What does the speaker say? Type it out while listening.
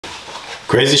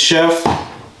Crazy Chef,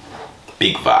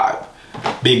 big vibe.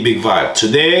 Big vibe.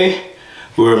 Today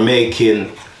we're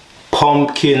making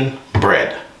pumpkin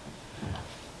bread.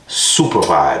 Super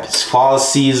vibe. It's fall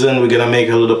season. We're gonna make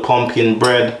a little pumpkin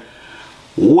bread.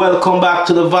 Welcome back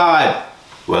to the vibe.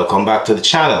 Welcome back to the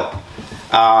channel.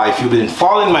 If you've been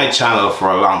following my channel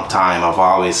for a long time, I've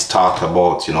always talked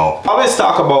about,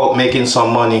 making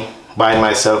some money, buying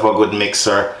myself a good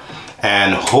mixer,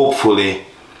 and hopefully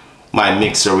my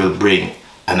mixer will bring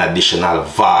an additional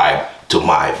vibe to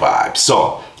my vibe.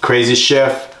 So, Crazy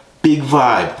Chef, big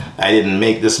vibe. I didn't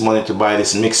make this money to buy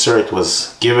this mixer. It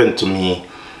was given to me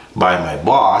by my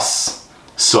boss.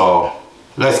 So,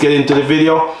 let's get into the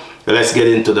video. Let's get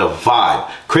into the vibe.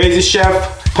 Crazy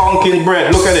Chef, pumpkin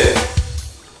bread. Look at it.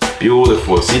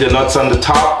 Beautiful. See the nuts on the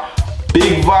top?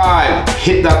 Big vibe.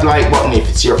 Hit that like button. If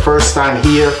it's your first time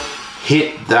here,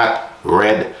 hit that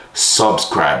red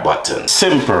subscribe button.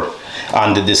 Simple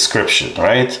on the description,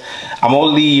 right? I'm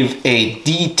gonna leave a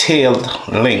detailed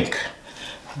link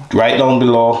right down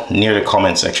below near the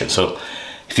comment section. So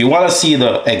if you want to see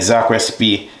the exact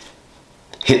recipe,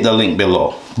 hit the link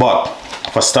below. But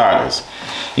for starters,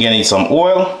 you're gonna need some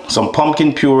oil, some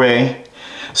pumpkin puree,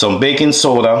 some baking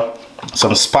soda,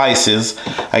 some spices.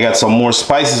 I got some more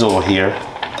spices over here.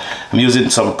 I'm using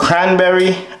some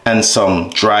cranberry and some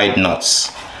dried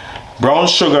nuts, brown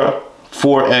sugar,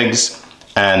 4 eggs,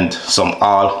 and some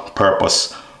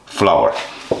all-purpose flour.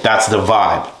 That's the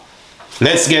vibe.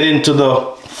 Let's get into the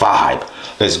vibe.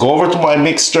 Let's go over to my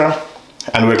mixer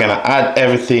and we're gonna add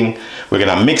everything. We're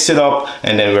gonna mix it up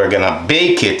and then we're gonna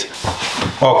bake it.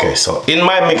 Okay, so in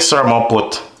my mixer I'm gonna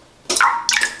put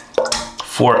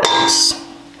 4 eggs,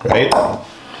 right?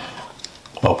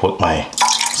 I'll put my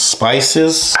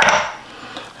spices.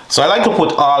 So I like to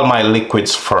put all my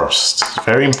liquids first. It's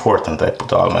very important I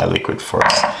put all my liquid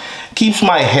first. Keeps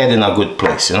my head in a good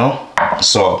place, you know?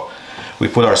 So we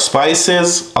put our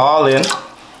spices all in.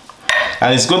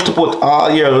 And it's good to put all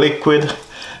your liquid,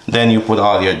 then you put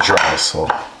all your dry. So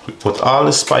we put all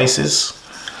the spices.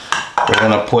 We're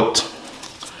gonna put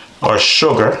our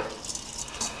sugar.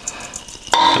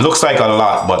 It looks like a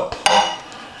lot, but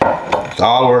it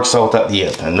all works out at the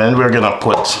end. And then we're gonna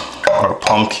put our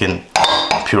pumpkin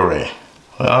puree.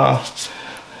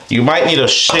 You might need to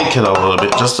shake it a little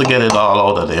bit just to get it all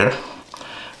out of there.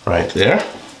 Right there.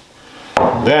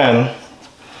 Then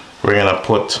we're gonna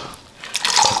put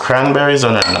the cranberries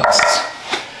and the nuts.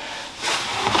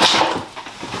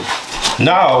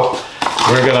 Now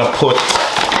we're gonna put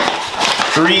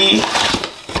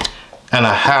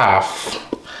 3.5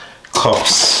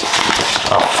 cups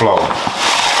of flour.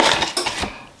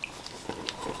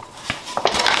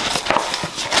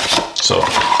 So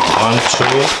 1, 2,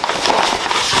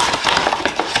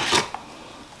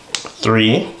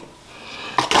 3.5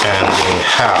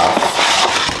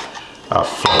 of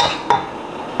flour.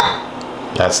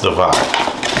 That's the vibe.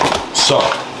 So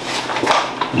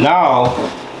now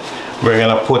we're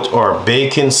gonna put our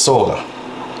baking soda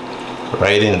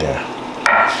right in there.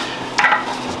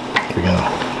 We're gonna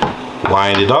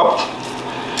wind it up,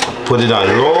 put it on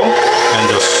low, and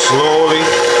just slowly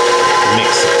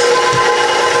mix it.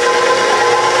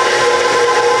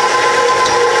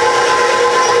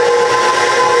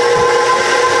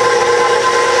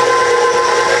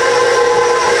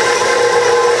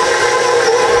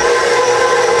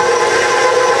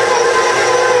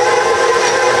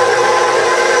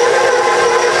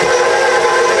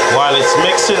 While it's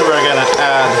mixing, we're gonna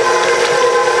add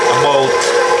about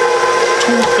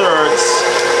 2/3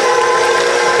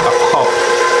 a cup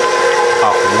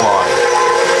of water.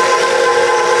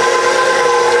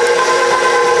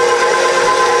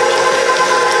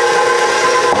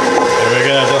 And we're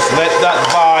gonna just let that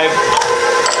vibe.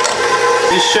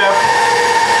 This chef,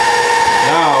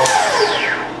 now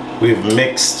we've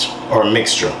mixed our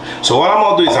mixture. So what I'm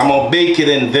gonna do is I'm gonna bake it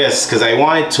in this because I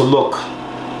want it to look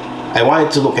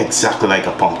exactly like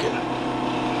a pumpkin.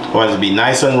 I want it to be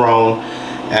nice and round,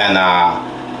 and I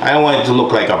don't want it to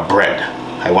look like a bread.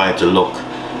 I want it to look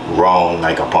round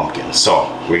like a pumpkin. So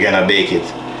we're gonna bake it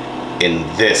in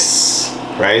this,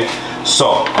 right?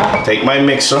 So take my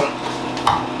mixer.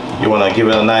 You wanna give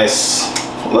it a nice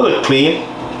little clean.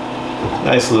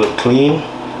 Nice little clean.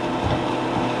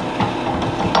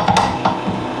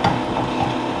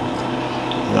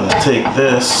 I'm gonna take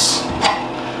this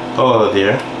out of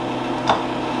there.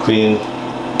 Clean.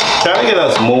 Try to get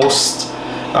as most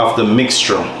of the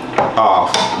mixture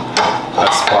off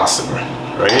as possible,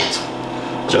 right?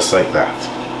 Just like that.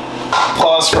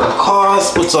 Pause for a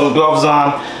cause, put some gloves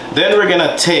on. Then we're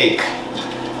gonna take,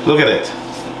 look at it.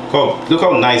 Oh, look how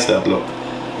nice that looks.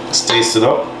 Let's taste it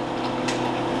up.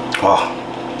 Oh,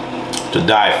 to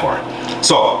die for.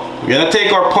 So we're gonna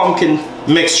take our pumpkin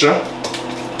mixture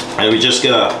and we're just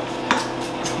gonna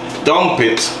dump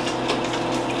it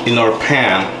in our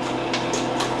pan.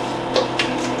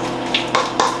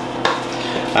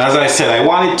 As I said, I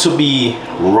want it to be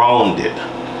rounded,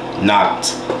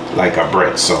 not like a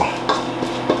bread. So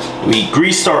we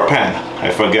greased our pan.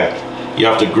 I forget, you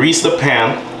have to grease the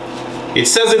pan. It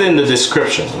says it in the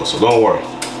description, so don't worry,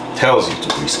 it tells you to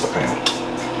grease the pan,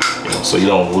 you know, so you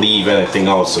don't leave anything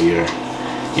out, so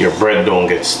your bread don't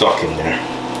get stuck in there.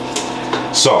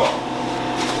 So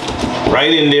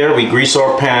right in there we grease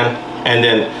our pan, and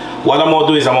then what I'm gonna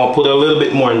do is I'm gonna put a little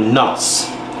bit more nuts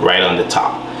right on the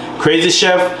top. Crazy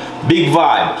Chef, big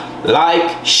vibe.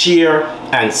 Like, share,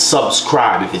 and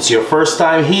subscribe. If it's your first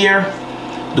time here,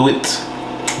 do it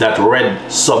that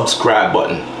red subscribe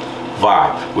button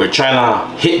vibe. We're trying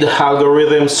to hit the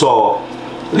algorithm, so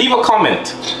leave a comment,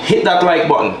 hit that like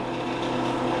button,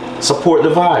 support the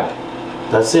vibe.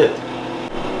 That's it.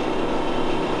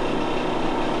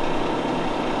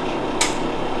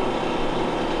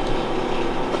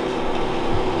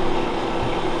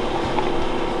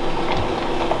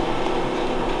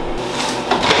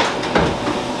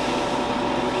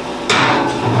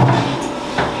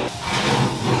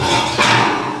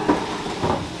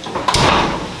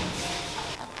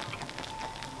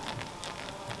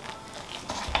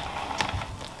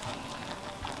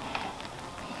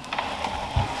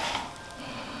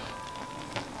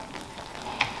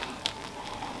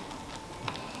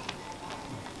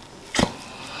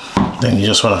 Then you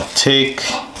just want to take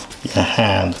your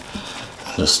hand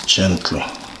and just gently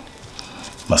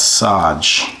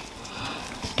massage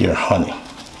your honey.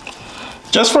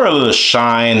 Just for a little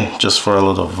shine, just for a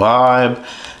little vibe,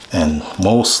 and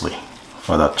mostly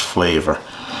for that flavor.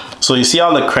 So you see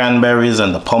all the cranberries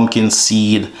and the pumpkin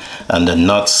seed and the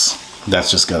nuts,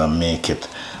 that's just gonna make it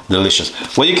delicious.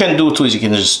 What you can do too is you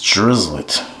can just drizzle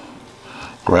it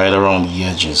right around the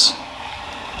edges,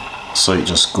 so it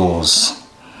just goes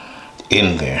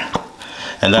in there,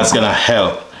 and that's gonna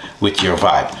help with your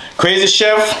vibe. Crazy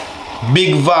Chef,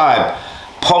 big vibe,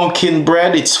 pumpkin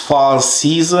bread. It's fall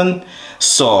season,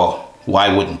 so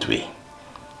why wouldn't we?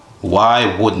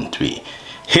 Why wouldn't we?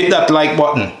 Hit that like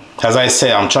button. As I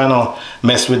say, I'm trying to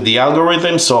mess with the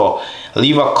algorithm, so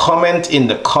leave a comment in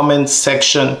the comment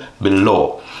section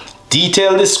below.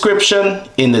 Detailed description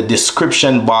in the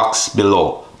description box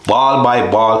below. Ball by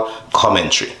ball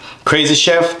commentary. Crazy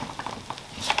Chef.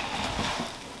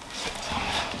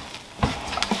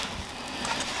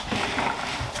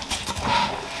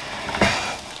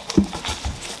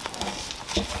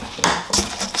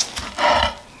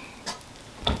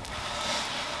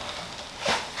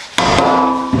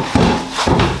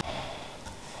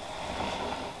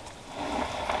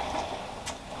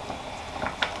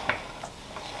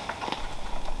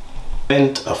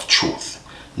 Of truth.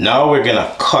 Now we're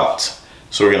gonna cut.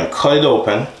 So we're gonna cut it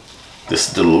open,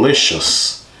 this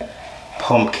delicious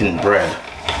pumpkin bread,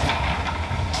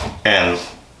 and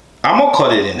I'm gonna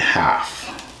cut it in half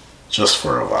just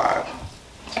for a vibe.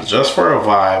 So just for a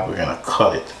vibe, we're gonna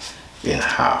cut it in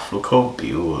half. Look how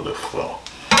beautiful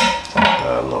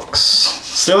that looks.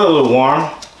 Still a little warm,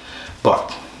 but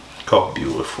look how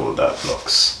beautiful that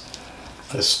looks.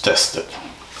 Let's test it.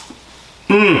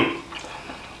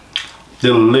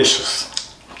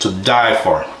 Delicious to die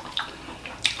for.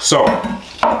 So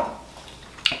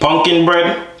pumpkin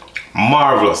bread,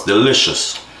 marvelous,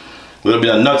 delicious. A little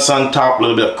bit of nuts on top, a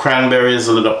little bit of cranberries,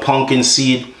 a little pumpkin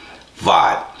seed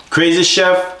vibe. Crazy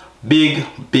Chef, big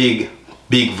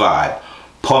vibe.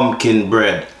 Pumpkin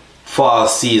bread, fall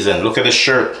season. Look at the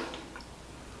shirt.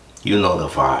 You know the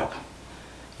vibe.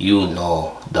 You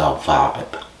know the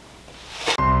vibe.